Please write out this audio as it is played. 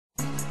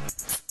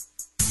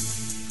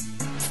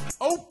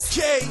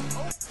Okay.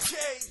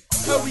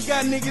 Hell, we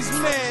got niggas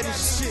mad and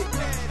shit.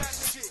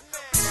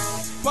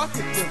 Fuck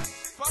it then.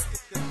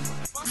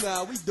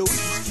 Nah, we just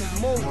keep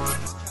moving.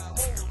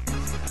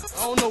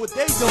 I don't know what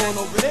they doing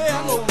over there.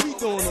 I know what we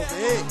doing over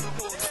here.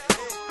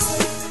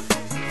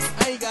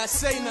 I ain't gotta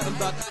say nothing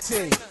about the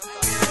team.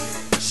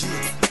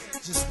 Shit,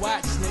 just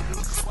watch, nigga.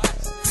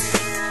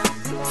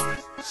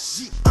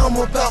 Shit. I'm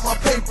about my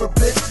paper,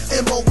 bitch.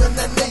 M.O in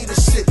that native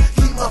shit.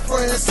 Keep my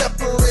friends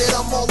separate.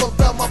 I'm all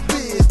about my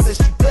business.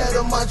 You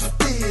better mind your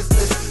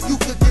business. You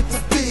could get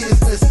the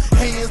business.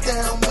 Hands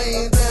down,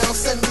 man down.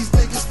 Send these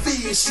niggas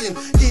fishing.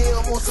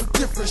 Yeah, I'm on some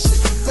different shit.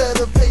 You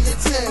better pay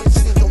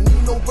attention. Don't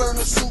need no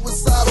burner,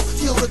 suicidal.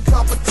 Kill the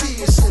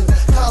competition.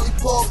 Holly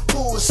Park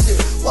bullshit.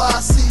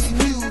 YC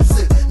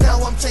music. Now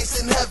I'm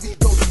chasing heavy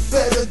though. You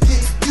better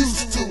get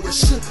used to it.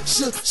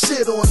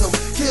 Shit on them.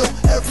 Kill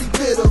every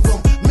bit of them.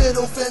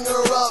 Middle finger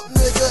up,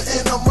 nigga,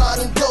 and I'm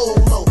riding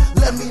dolo.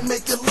 Let me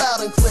make it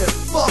loud and clear.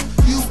 Fuck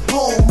you,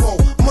 homo.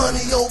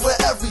 Money over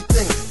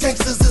everything.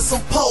 Gangsters is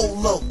some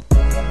polo.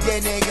 Yeah,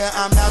 nigga,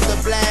 I'm out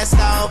to blast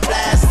off,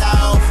 blast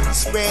off.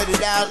 Spread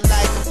it out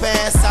like a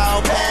pass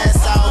off, pass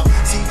off.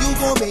 See, you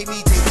gon' make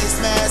me take this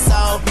mask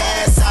off,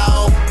 mask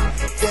off.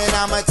 Then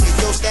I'ma take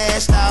your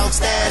stash off,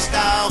 stash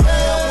off.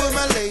 Now with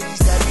my ladies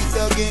that be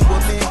thuggin'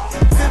 with me.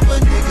 If a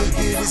nigga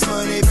get his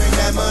money, bring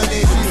that money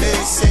to me.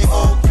 Say,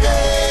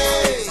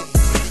 okay.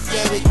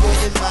 Yeah, we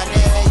getting money,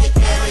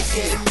 yeah, we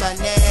getting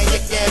money,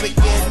 yeah, we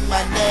getting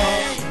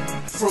money.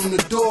 From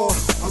the door,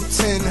 I'm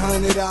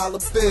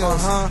 $1,000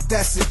 bills.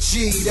 That's a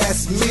G,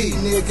 that's me,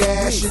 nigga,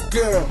 ask your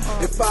girl.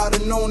 If I'd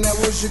have known that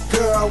was your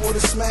girl, I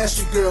would've smashed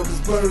your girl. Cause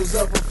birds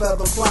of a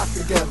feather flock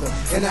together,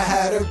 and I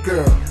had a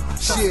girl.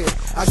 Shit,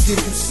 I give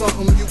you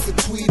something you could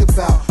tweet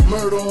about.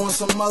 Murder on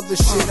some other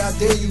shit, I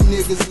dare you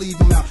niggas leave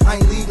them out. I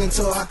ain't leaving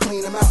till I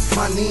clean them out.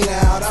 My Nina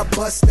out, I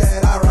bust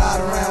that. I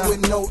ride around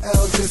with no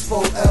L's, just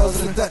 4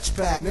 L's in a Dutch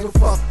pack. Nigga,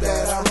 fuck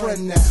that, I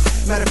run that.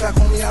 Matter of fact,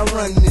 homie, I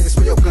run this.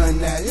 Where your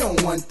gun at? You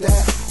don't want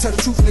that. Tell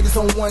the truth, niggas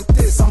don't want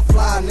this. I'm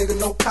fly, nigga,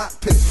 no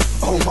cockpit.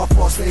 Oh, my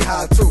boss, stay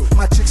high too.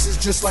 My chicks is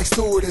just like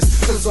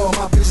stewardess, cause all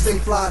my bitches, they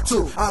fly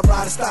too. I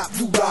ride and stop,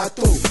 you ride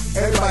through.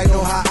 Everybody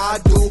know how I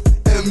do.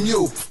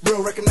 M.U.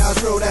 Real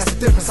recognize real, that's the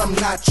difference, I'm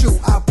not you.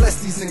 I bless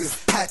these niggas,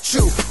 hat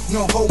you.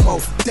 No homo,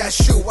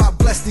 that's you. I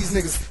bless these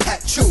niggas,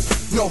 hat you.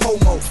 No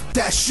homo,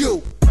 that's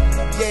you.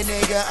 Yeah,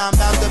 nigga, I'm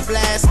about to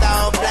blast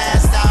off,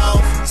 blast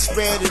off.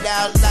 Spread it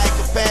out like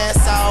a pass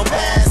off,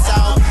 pass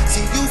off.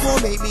 See, you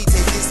gon' make me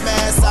take this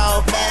mask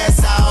off,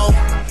 mask off.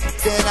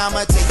 Then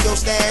I'ma take your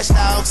stash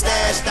off,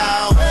 stash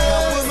off.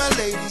 Now with my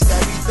ladies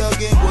that be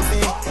thuggin' with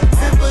me.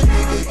 If a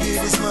nigga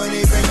get his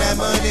money, bring that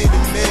money to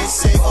me.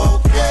 Say,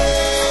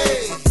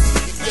 okay.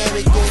 Yeah,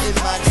 we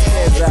getting money,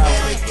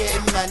 yeah, we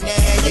getting money,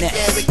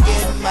 yeah, we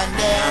getting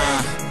money.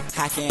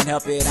 I can't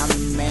help it, I'm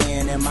the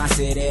man in my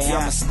city,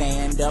 I'ma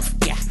stand up,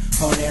 yeah.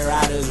 Pony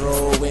riders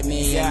roll with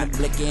me, and the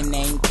blicking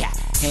ain't cap.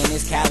 And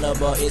this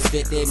caliber is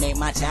 50, make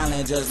my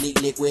challengers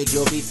leak liquid.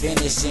 You'll be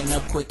finishing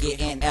up quicker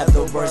and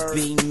afterwards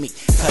be me.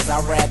 Cause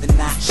I'd rather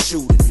not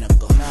shoot a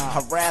nigga.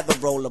 I'd rather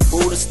roll a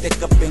Buddha,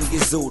 stick up and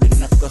get zooted,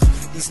 nigga.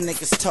 These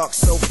niggas talk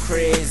so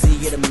crazy,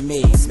 it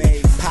amaze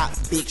me. Pop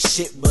big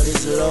shit, but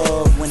it's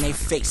love when they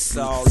fake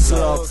all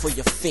love for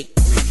your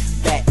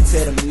fakery. Back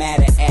to the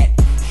matter at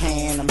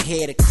hand, I'm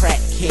here to crack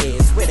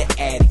kids. Where the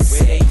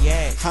addicts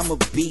at? I'm a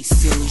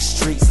beast in these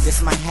streets,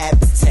 this my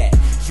habitat.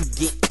 You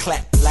get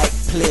clapped like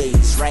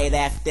plays right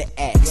after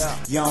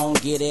acts. You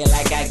don't get it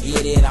like I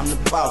get it, I'm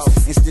the boss.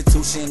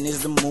 Institution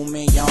is the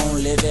movement, you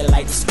don't live it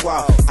like the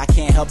squad. I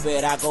can't help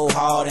it, I go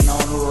hard and on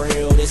the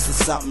real, this is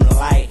something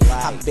light.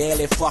 I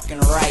barely fucking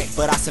write,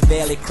 but I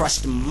severely crush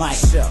the mic.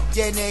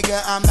 Yeah,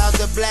 nigga, I'm about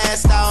to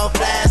blast off,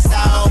 blast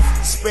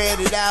off. Spread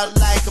it out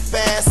like a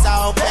pass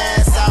off,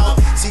 pass off.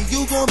 See,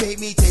 you gon' make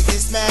me take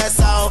this mask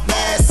off,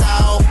 mask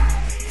off.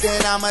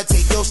 Then I'ma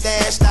take your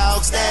stash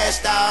off,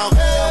 stash off.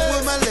 Now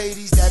with my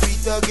ladies that be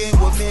thuggin'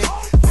 with me.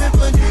 If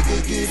a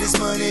nigga get his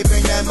money,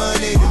 bring that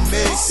money to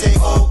me. Say,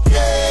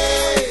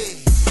 okay.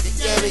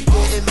 Yeah, we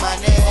getting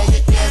money,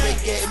 yeah, we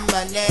getting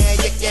money,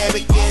 yeah,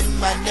 we getting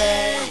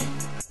money.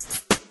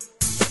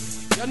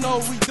 Y'all know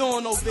what we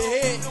doing over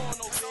here.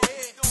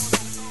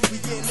 We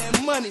getting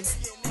that money.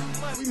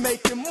 We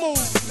making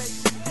moves.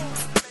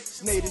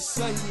 It's native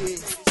son, yeah.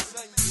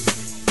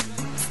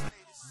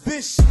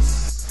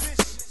 Vicious.